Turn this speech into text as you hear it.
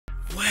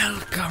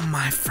Welcome,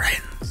 my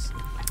friends.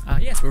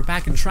 Yes, we're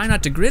back in Try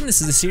Not to Grin.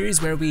 This is a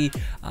series where we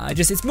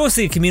it's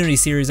mostly a community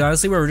series,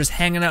 honestly, where we're just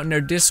hanging out in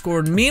our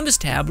Discord memes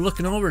tab,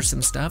 looking over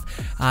some stuff,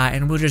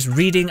 and we're just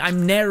reading,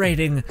 I'm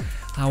narrating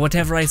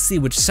whatever I see,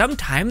 which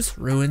sometimes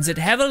ruins it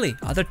heavily.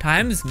 Other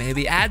times,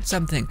 maybe adds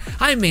something.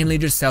 I'm mainly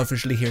just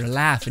selfishly here to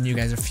laugh, and you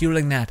guys are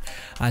fueling that.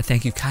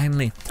 Thank you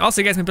kindly. Also,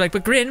 you guys might be like,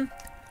 but Grin,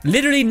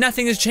 literally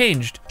nothing has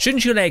changed.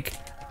 Shouldn't you, like,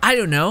 I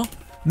don't know,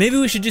 maybe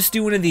we should just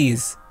do one of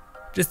these.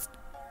 Just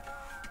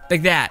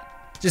like that.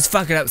 Just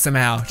fuck it up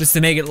somehow, just to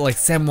make it like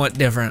somewhat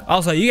different.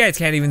 Also, you guys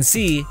can't even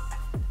see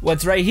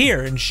what's right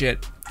here and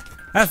shit.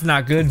 That's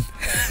not good.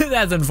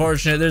 That's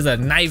unfortunate. There's a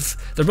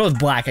knife. They're both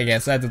black, I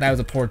guess. That was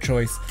a poor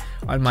choice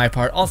on my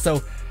part.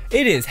 Also,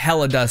 it is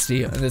hella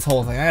dusty, this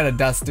whole thing. I gotta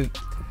dust it.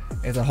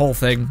 It's a whole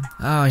thing.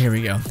 Oh, here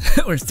we go.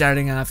 We're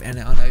starting off, and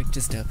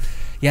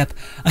yep.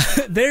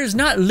 There's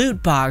not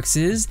loot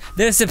boxes.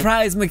 They're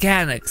surprise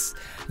mechanics.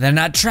 They're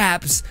not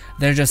traps.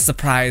 They're just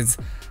surprise.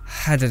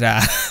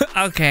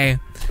 Okay.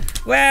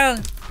 Well,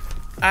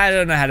 I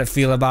don't know how to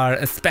feel about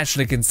it,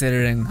 especially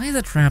considering why is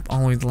a trap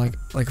always like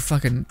a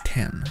fucking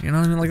 10? You know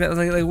what I mean? Like that,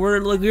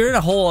 like you're in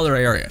a whole other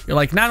area. You're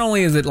like, not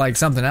only is it like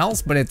something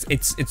else, but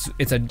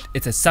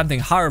it's a something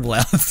horrible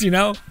else. You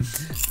know?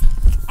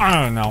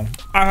 I don't know.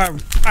 I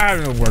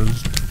have no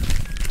words.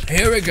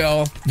 Here we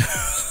go.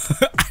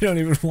 I don't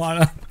even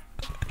wanna.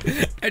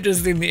 I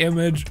just seen the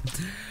image.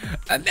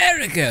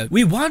 America,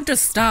 we want to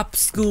stop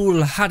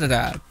school.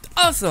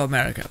 Also,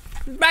 America,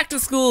 back to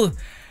school.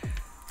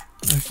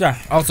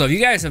 Also, if you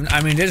guys have,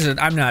 I mean,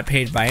 I'm not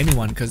paid by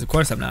anyone because of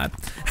course I'm not.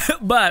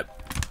 But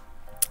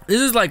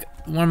this is like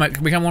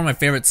become one of my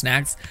favorite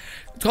snacks.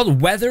 It's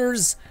called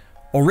Weather's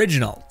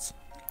Originals,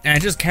 and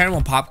it's just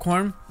caramel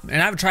popcorn.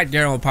 And I've tried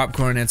caramel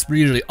popcorn, and it's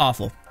usually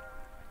awful.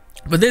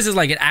 But this is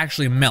like it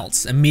actually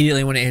melts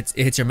immediately when it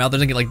hits your mouth.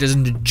 It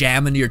doesn't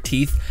jam into your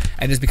teeth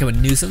and just become a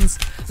nuisance.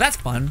 So that's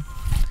fun.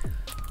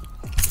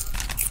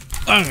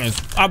 Anyways,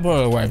 I'll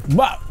put it away.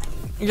 But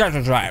you guys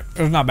should try it.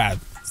 It's not bad.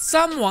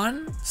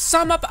 Someone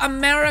sum up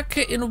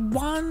America in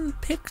one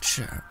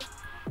picture.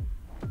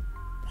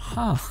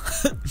 Huh.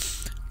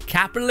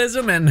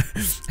 Capitalism and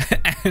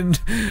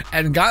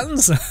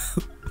guns.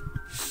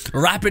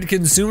 Rapid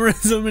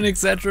consumerism and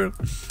etc.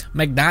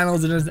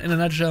 McDonald's in a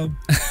nutshell.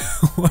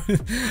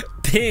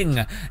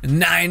 Ping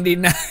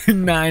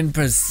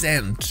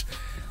 99.9%.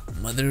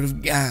 Mother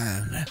of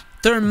God.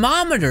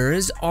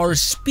 Thermometers are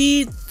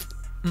speed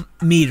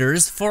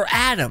meters for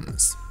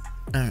atoms.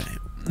 All right.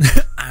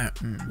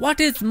 What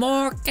is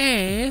more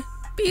gay?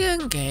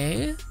 Being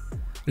gay?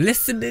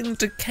 Listening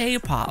to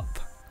K-pop.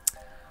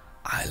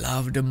 I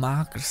love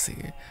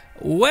democracy.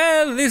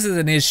 Well, this is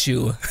an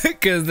issue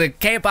because the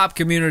K-pop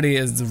community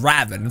is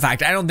rabid. In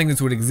fact, I don't think this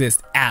would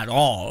exist at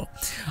all.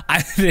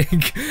 I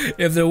think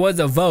if there was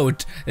a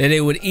vote, that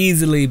it would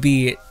easily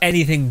be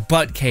anything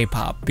but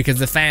K-pop because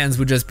the fans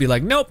would just be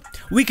like, nope,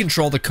 we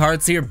control the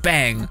cards here,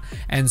 bang,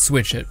 and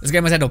switch it. This guy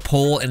must have had a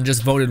poll and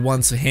just voted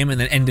once for him and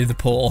then ended the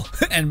poll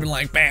and been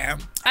like, bam.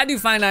 I do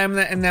find I'm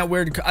in that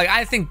weird,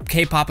 I think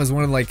K-pop is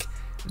one of like,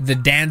 the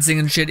dancing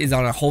and shit is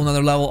on a whole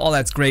nother level. All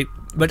that's great.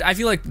 But I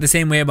feel like the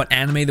same way about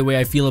anime, the way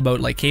I feel about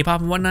like K-pop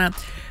and whatnot.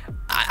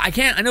 I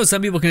know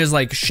some people can just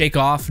like shake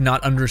off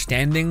not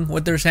understanding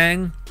what they're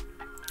saying.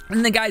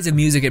 In the guise of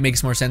music, it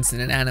makes more sense than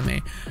an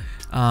anime.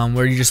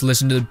 Where you just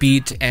listen to the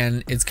beat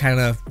and it's kind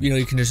of, you know,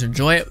 you can just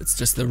enjoy it. It's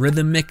just the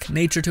rhythmic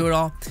nature to it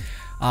all.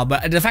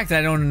 But the fact that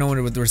I don't know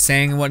what they're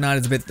saying and whatnot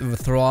is a bit of a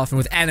throw off. And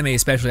with anime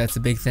especially, that's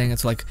a big thing.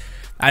 It's like,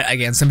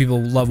 again, some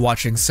people love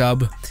watching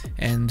sub,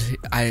 and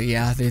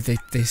they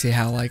say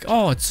how like,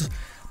 oh, it's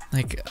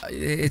like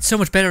it's so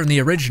much better than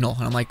the original,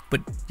 and I'm like, but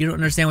you don't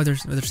understand what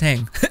they're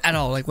saying at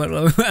all. Like, what?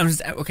 I'm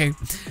just okay.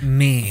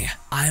 Me,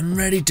 I'm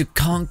ready to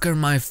conquer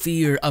my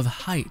fear of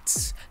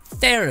heights.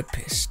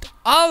 Therapist,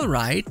 all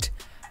right.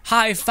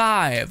 High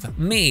five.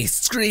 Me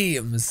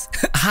screams.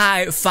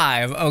 High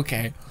five.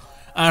 Okay,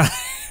 all right.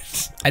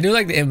 I do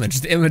like the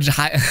image. The image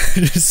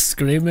just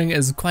screaming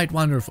is quite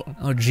wonderful.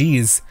 Oh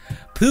geez.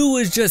 Pooh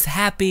was just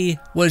happy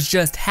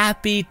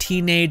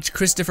teenage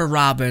Christopher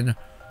Robin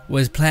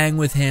was playing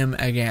with him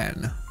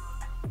again.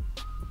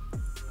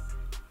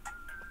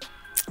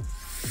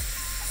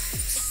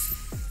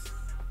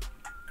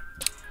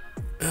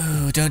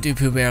 Ooh, don't do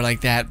Pooh Bear like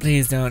that.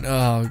 Please don't.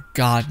 Oh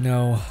god,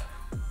 no.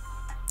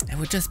 It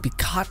would just be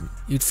cotton.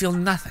 You'd feel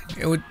nothing.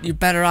 You're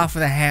better off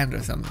with a hand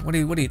or something. What are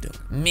you doing?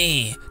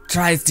 Me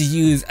tries to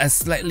use a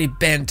slightly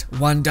bent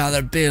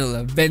 $1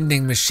 bill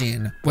vending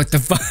machine. What the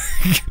fuck?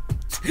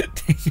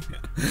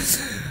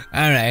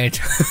 Alright.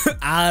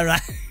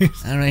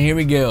 Alright, here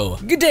we go.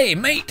 Good day,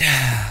 mate.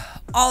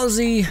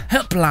 Aussie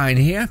helpline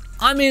here.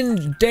 I'm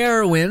in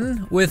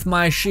Darwin with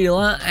my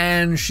Sheila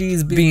and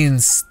she's being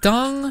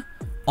stung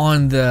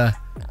on the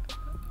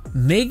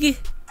Ming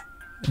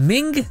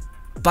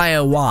by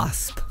a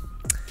wasp.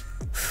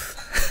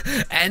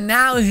 And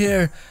now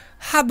here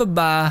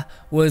Hababa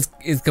is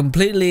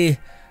completely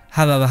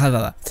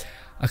Hababa.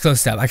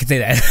 Close up, I can say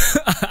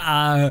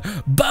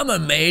that. Bummer,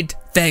 mate.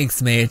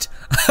 Thanks, mate.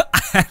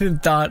 I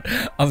hadn't thought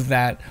of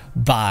that.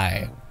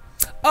 Bye.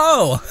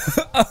 Oh,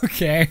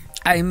 okay.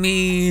 I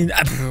mean,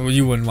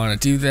 you wouldn't want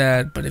to do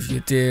that, but if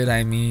you did,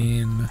 I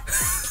mean,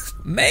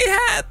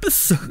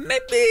 mayhaps,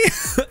 maybe.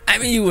 I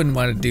mean, you wouldn't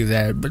want to do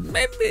that, but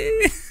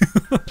maybe.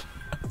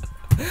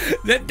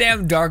 That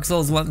damn Dark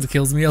Souls one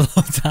kills me a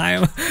long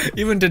time.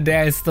 Even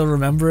today, I still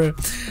remember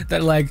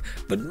that, like,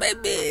 but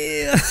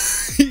maybe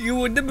you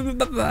would.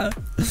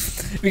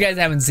 If you guys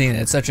haven't seen it,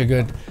 it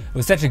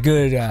was such a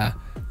good,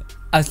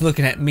 us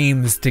looking at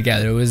memes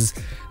together. It was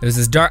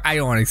this dark. I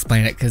don't want to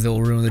explain it because it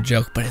will ruin the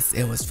joke, but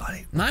it was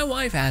funny. My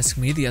wife asked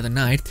me the other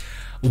night,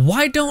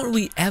 why don't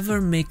we ever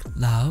make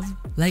love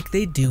like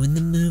they do in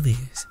the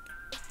movies?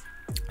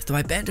 So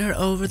I bent her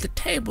over the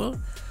table,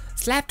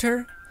 slapped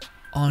her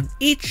on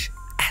each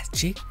ass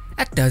cheek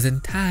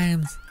 12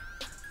 times.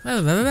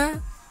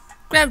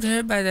 Grabbed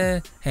her by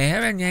the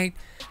hair and yanked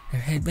her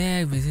head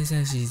back, but this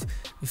time she's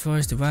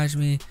forced to watch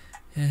me.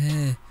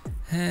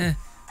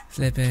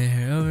 Flipping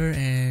her over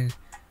and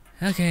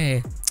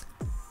okay.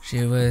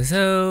 She was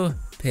so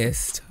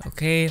pissed,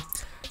 okay?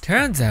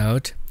 Turns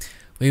out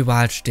we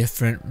watched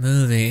different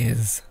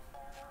movies.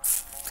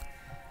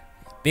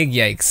 Big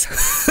yikes.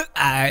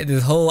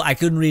 I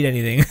couldn't read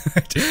anything.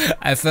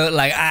 I felt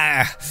like,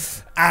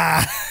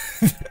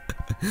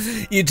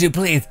 you two,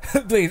 please,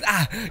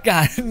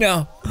 God,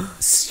 no.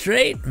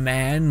 Straight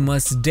man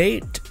must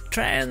date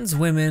trans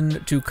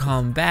women to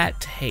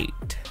combat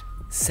hate,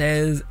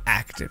 says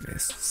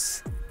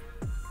activists.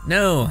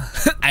 No,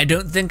 I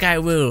don't think I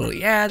will.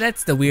 Yeah,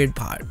 that's the weird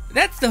part.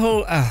 That's the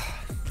whole, I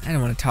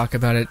don't want to talk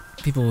about it.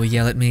 People will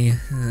yell at me.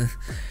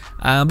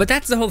 But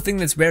that's the whole thing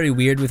that's very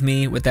weird with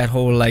me, with that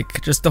whole,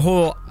 like, just the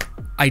whole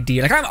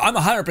idea. Like, I'm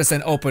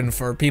 100% open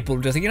for people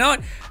just like, you know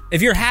what?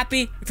 If you're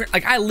happy,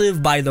 like, I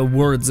live by the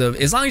words of,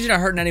 as long as you're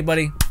not hurting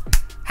anybody,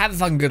 have a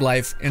fucking good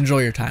life, enjoy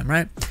your time,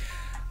 right?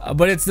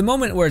 But it's the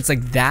moment where it's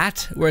like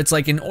that, where it's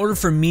like, in order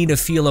for me to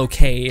feel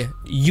okay,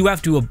 you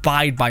have to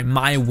abide by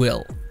my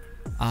will.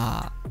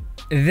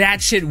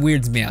 That shit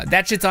weirds me out.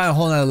 That shit's on a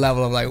whole nother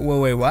level of like,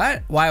 wait,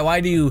 what?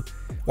 Why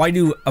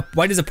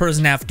does a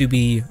person have to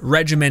be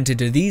regimented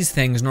to these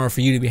things in order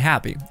for you to be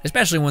happy?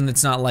 Especially when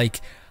it's not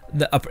like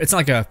it's not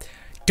like a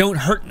don't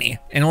hurt me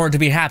in order to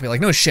be happy.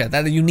 Like, no shit,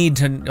 that you need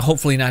to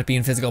hopefully not be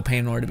in physical pain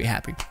in order to be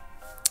happy.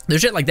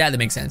 There's shit like that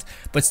makes sense.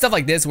 But stuff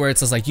like this where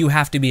it's just like you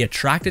have to be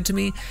attracted to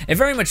me, it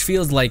very much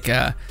feels like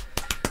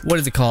what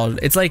is it called?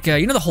 It's like,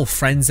 you know, the whole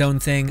friend zone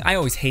thing. I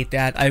always hate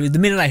that. The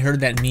minute I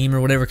heard that meme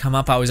or whatever come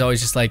up, I was always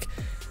just like,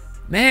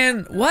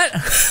 man, what?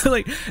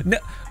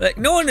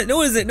 no one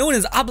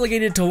is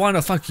obligated to want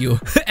to fuck you.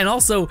 And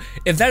also,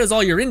 if that is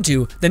all you're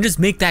into, then just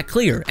make that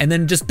clear, and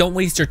then just don't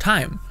waste your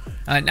time.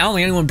 Not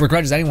only anyone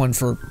begrudges anyone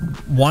for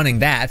wanting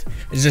that,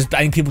 it's just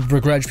I think people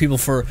begrudge people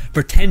for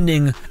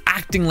pretending,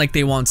 acting like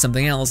they want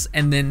something else,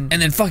 and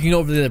then fucking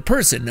over the other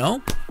person.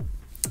 No.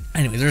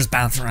 Anyway, they're just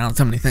bouncing around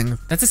so many things.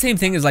 That's the same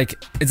thing as like,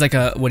 it's like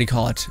a, what do you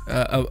call it?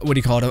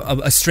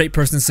 A straight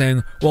person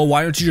saying, well,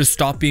 why don't you just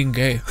stop being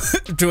gay?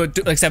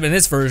 Except in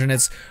this version,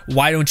 it's,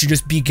 why don't you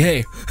just be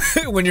gay?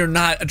 When you're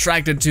not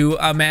attracted to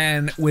a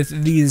man with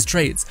these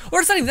traits.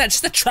 Or it's not even that,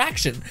 it's just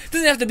attraction. It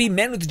doesn't have to be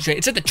men with the trait,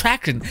 it's just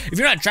attraction. If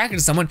you're not attracted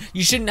to someone,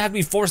 you shouldn't have to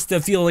be forced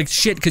to feel like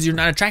shit because you're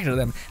not attracted to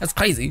them. That's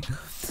crazy.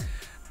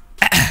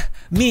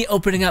 Me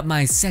opening up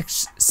my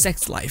sex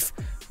life.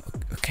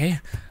 Okay,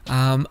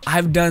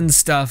 I've done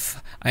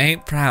stuff I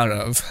ain't proud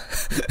of,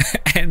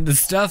 and the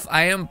stuff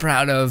I am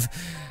proud of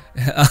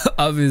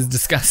is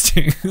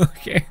disgusting.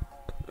 Okay,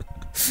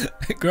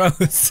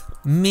 gross.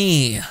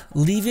 Me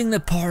leaving the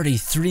party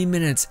 3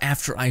 minutes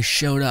after I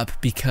showed up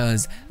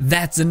because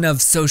that's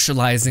enough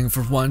socializing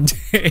for one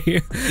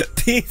day.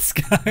 Peace,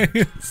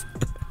 guys.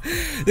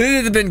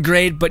 This has been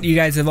great, but you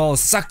guys have all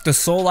sucked the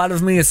soul out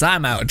of me, so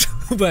I'm out.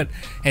 But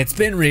it's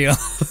been real.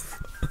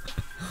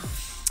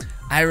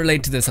 I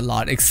relate to this a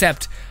lot,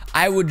 except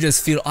I would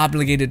just feel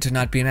obligated to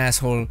not be an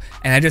asshole,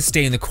 and I just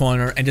stay in the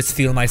corner and just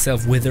feel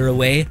myself wither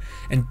away,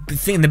 and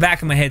in the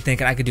back of my head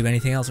thinking I could do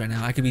anything else right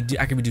now. I could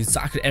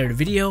edit a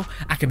video,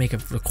 I could make a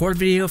record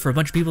video for a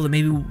bunch of people that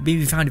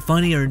maybe found it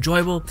funny or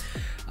enjoyable.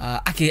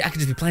 I could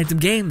just be playing some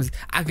games.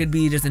 I could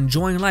be just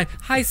enjoying life.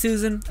 Hi,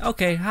 Susan.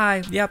 Okay,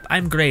 hi. Yep,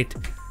 I'm great.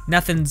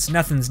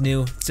 Nothing's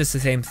new. It's just the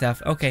same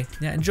stuff. Okay,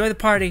 yeah, enjoy the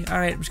party. All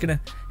right, I'm just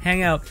gonna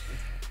hang out.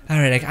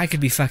 Alright, I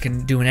could be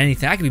fucking doing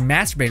anything. I could be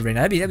masturbating right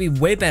now. That'd be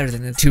way better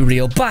than the Too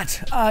Real.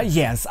 But,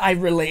 yes, I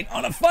relate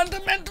on a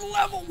fundamental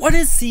level. What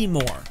is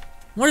Seymour?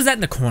 What is that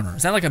in the corner?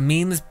 Is that like a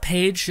memes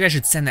page? You guys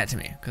should send that to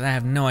me, because I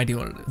have no idea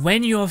what it is.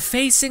 When you're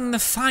facing the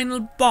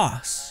final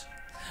boss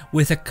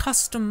with a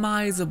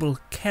customizable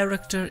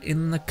character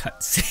in the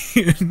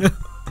cutscene.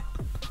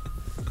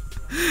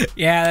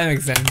 Yeah, that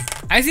makes sense.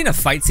 I seen a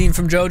fight scene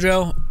from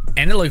JoJo,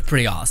 and it looked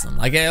pretty awesome.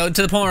 Like, to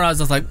the point where I was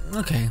just like,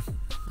 okay,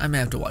 I may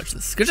have to watch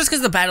this. Just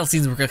because the battle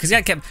scenes were good. Because you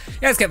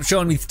guys kept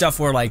showing me stuff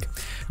where, like,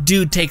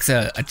 dude takes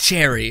a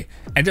cherry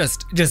and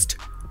just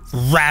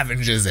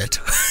ravages it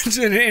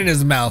in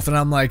his mouth. And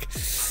I'm like,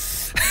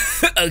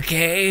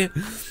 okay.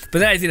 But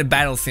then I see the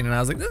battle scene and I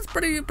was like, this is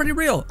pretty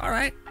real. All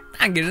right,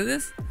 I can get into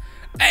this.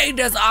 Hey,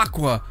 does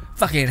Aqua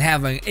fucking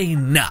having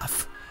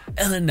enough?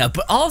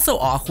 But also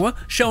Aqua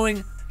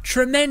showing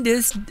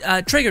tremendous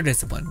trigger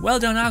discipline. Well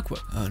done, Aqua.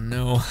 Oh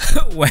no.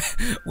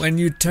 When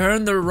you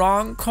turn the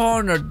wrong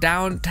corner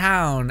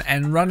downtown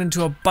and run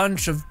into a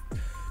bunch of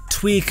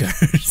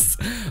tweakers.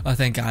 Oh,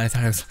 thank God. I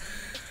thought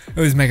it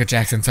was Michael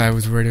Jackson, so I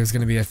was worried it was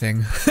gonna be a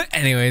thing.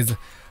 Anyways,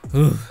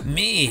 ooh.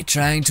 Me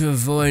trying to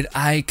avoid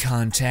eye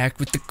contact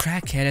with the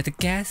crackhead at the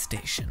gas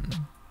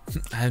station.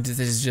 This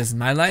is just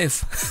my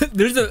life.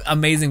 There's an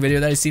amazing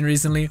video that I've seen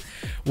recently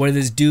where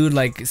this dude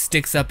like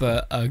sticks up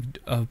a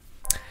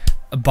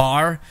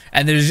bar,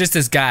 and there's just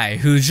this guy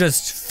who's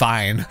just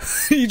fine.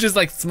 He just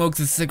like smokes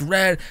a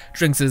cigarette,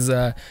 drinks his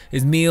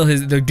meal.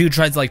 The dude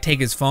tries to like take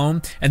his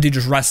phone, and dude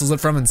just wrestles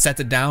it from him and sets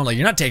it down. Like,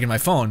 you're not taking my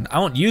phone. I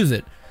won't use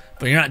it,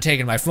 but you're not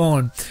taking my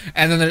phone.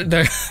 And then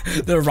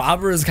the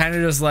robber is kind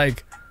of just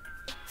like,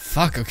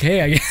 fuck,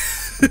 okay, I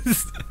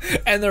guess.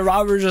 And the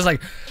robber is just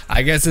like,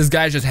 I guess this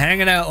guy's just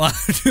hanging out while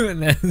I'm doing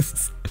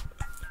this.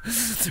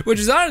 Which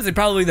is honestly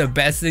probably the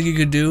best thing you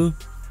could do.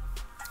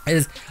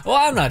 Well,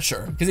 I'm not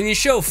sure, because if you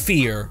show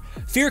fear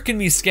can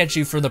be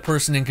sketchy for the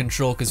person in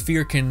control, because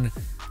fear can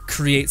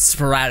create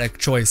sporadic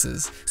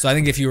choices. So I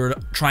think if you were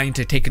trying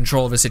to take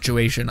control of a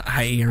situation,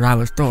 i.e. rob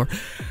a store,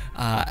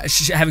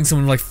 having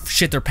someone like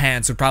shit their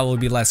pants would probably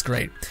be less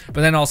great.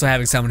 But then also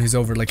having someone who's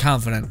overly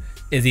confident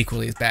is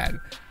equally as bad.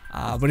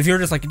 But if you're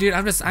just like, dude,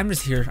 I'm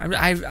just here.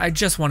 I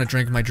just want to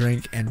drink my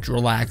drink and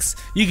relax.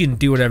 You can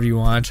do whatever you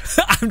want.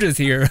 I'm just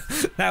here.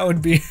 That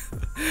would be.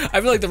 I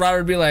feel like the robber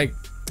would be like,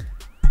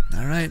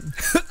 all right.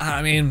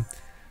 I mean,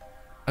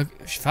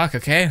 fuck,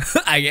 okay.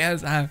 I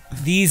guess.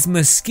 These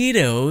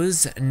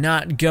mosquitoes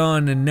not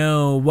gonna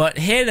know what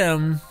hit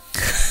them.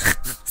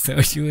 So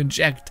you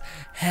inject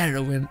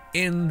heroin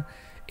in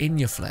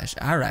your flesh.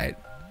 All right.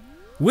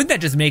 Wouldn't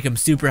that just make them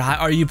super high?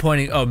 Are you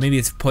pointing? Oh, maybe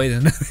it's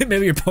poison.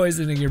 Maybe you're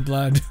poisoning your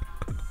blood.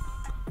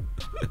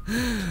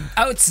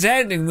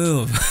 Outstanding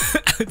move.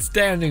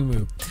 Outstanding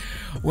move.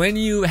 When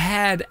you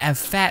had a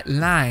fat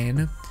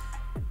line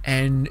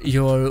and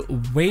you're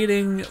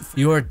waiting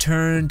your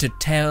turn to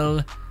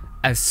tell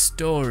a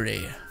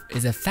story.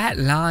 Is a fat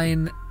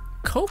line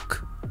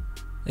Coke?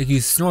 Like you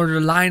snorted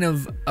a line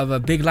of a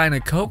big line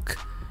of Coke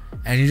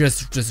and you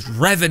just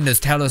revving to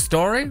tell a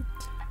story?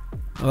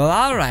 Well,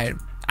 alright.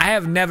 I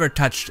have never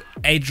touched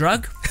a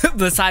drug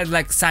besides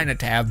like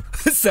Sinotab.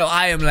 So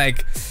I am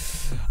like,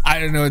 I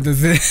don't know what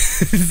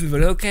this is,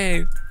 but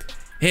okay.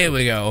 Here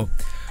we go.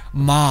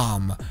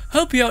 Mom,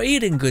 hope you're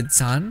eating good,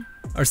 son.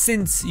 Or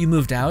since you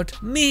moved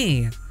out,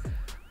 me.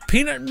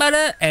 Peanut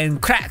butter and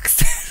crack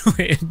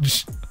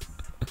sandwich.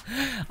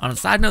 On a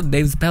side note,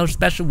 Dave's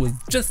special was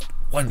just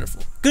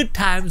wonderful. Good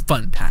times,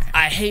 fun time.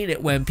 I hate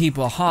it when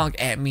people honk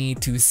at me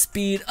to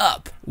speed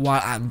up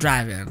while I'm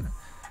driving.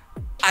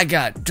 I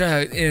got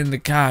drugged in the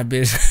car,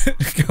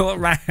 bitch. Go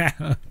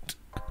around.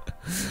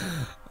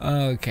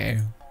 Okay.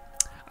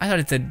 I thought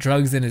it said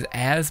drugs in his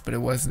ass, but it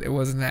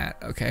wasn't that.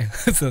 Okay.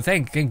 So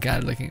thank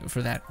God looking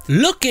for that.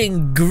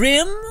 Looking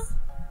grim?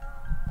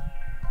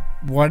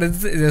 What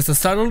is this? A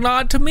subtle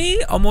nod to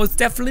me? Almost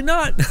definitely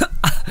not.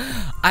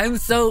 I'm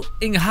so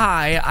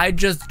high, I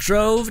just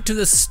drove to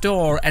the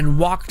store and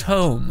walked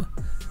home.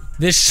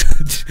 This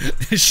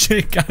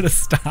shit gotta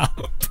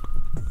stop.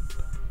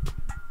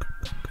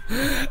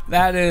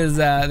 That is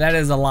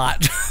a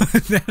lot.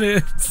 That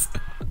is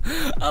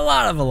a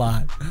lot of a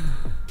lot.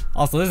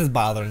 Also, this is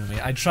bothering me.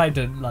 I tried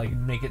to like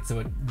make it so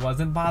it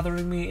wasn't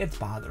bothering me. It's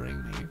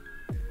bothering me.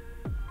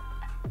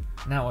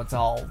 Now it's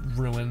all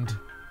ruined.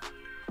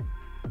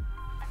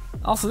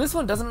 Also, this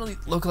one doesn't really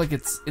look like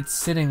it's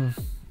sitting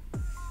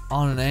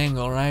on an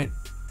angle, right?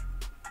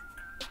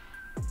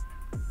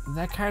 Does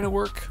that kind of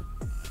work?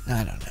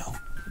 I don't know.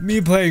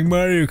 Me playing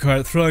Mario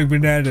Kart, throwing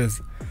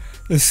bananas.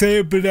 The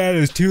same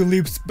bananas, 2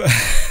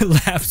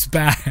 laps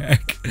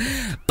back.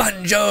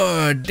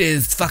 Bonjour,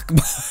 this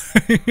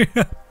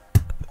fuckboy.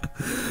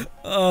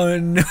 Oh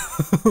no.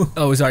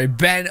 Oh, sorry.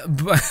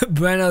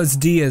 Buenos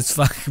dias,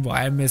 fuckboy.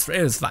 I missed.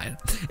 It was fine.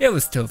 It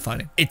was still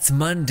funny. It's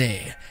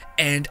Monday,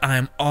 and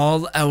I'm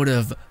all out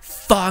of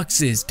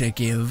foxes to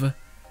give.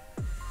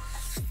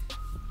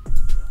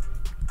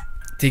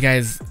 See,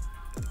 guys,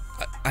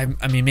 I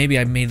mean, maybe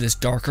I made this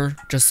darker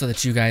just so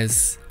that you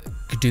guys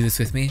could do this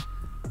with me.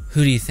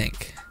 Who do you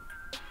think?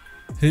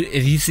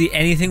 If you see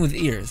anything with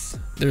ears,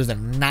 there's a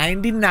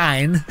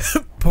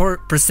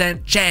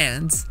 99%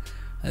 chance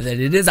that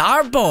it is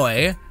our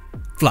boy,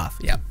 Fluff.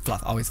 Yeah,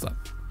 Fluff, always Fluff.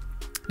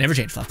 Never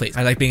change, Fluff, please.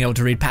 I like being able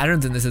to read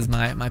patterns, and this is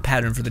my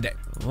pattern for the day.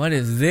 What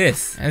is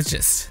this? That's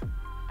just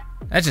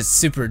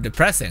super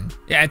depressing.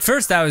 Yeah, at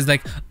first I was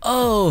like,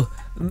 oh,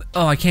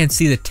 I can't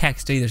see the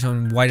text either,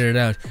 someone whited it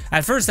out.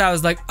 At first I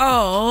was like,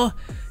 oh,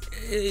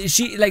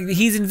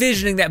 he's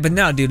envisioning that, but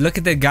no, dude, look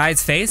at the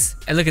guy's face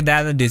and look at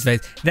that other dude's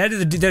face.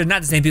 They're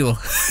not the same people.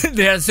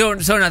 They are so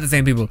not the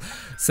same people.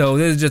 So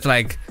this is just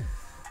like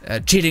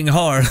cheating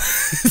whore.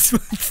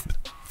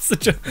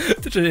 such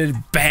a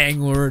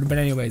bang word, but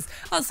anyways.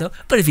 Also,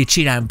 but if you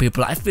cheat on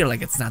people, I feel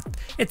like it's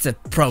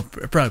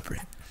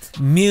appropriate.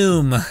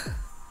 Mume.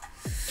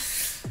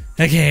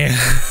 Okay.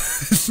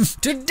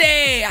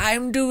 Today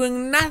I'm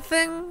doing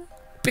nothing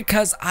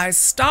because I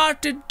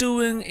started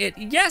doing it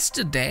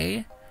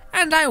yesterday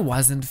and I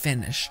wasn't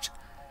finished.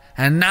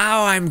 And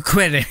now I'm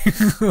quitting.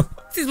 These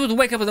people to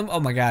wake up with them. Oh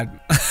my god.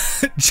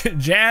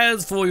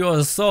 Jazz for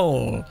your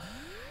soul.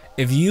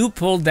 If you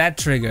pulled that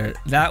trigger,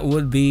 that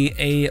would be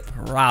a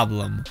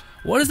problem.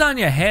 What is on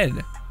your head?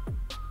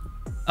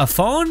 A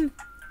phone?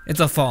 It's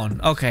a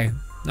phone. Okay.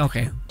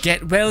 Okay.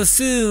 Get well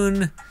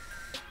soon.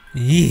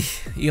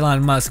 Eeh,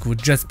 Elon Musk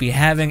would just be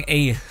having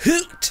a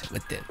hoot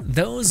with it.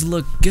 Those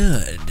look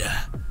good.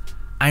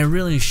 I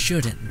really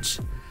shouldn't.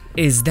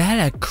 Is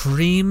that a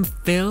cream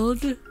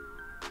filled?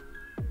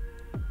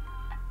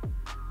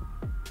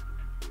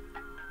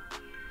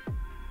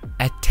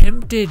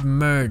 Attempted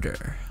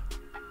murder.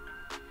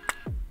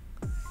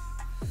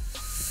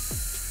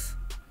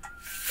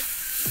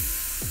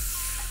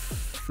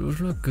 Those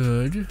look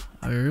good.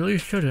 I really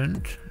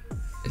shouldn't.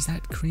 Is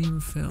that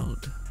cream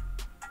filled?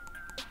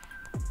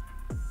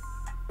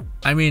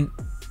 I mean,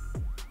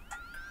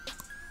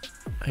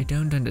 I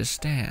don't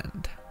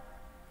understand.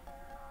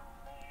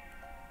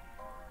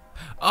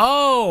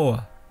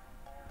 Oh!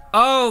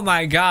 Oh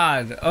my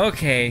god.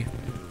 Okay.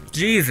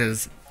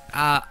 Jesus.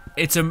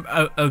 It's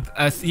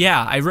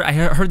yeah, I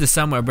heard this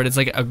somewhere, but it's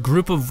like a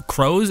group of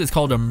crows. It's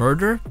called a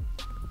murder.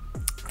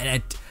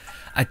 And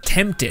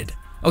attempted.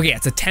 Okay,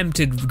 it's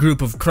attempted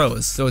group of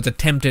crows, so it's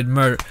attempted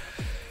murder.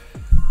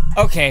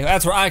 Okay,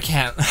 that's where I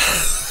can't.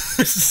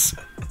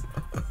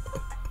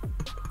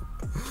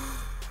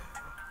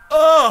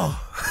 Oh!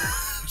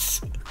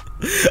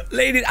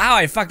 Ladies, ow,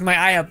 I fucked my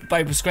eye up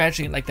by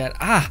scratching it like that.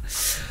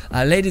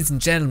 Ladies and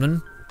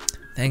gentlemen,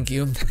 thank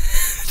you.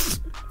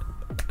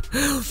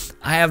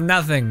 I have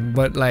nothing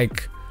but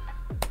like,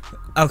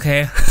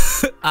 okay,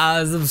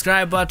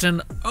 subscribe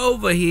button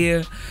over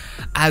here,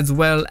 as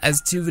well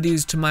as 2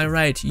 videos to my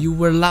right. You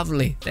were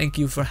lovely. Thank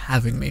you for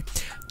having me.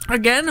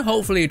 Again,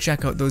 hopefully you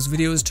check out those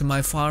videos to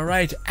my far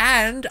right,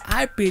 and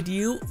I bid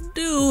you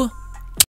do.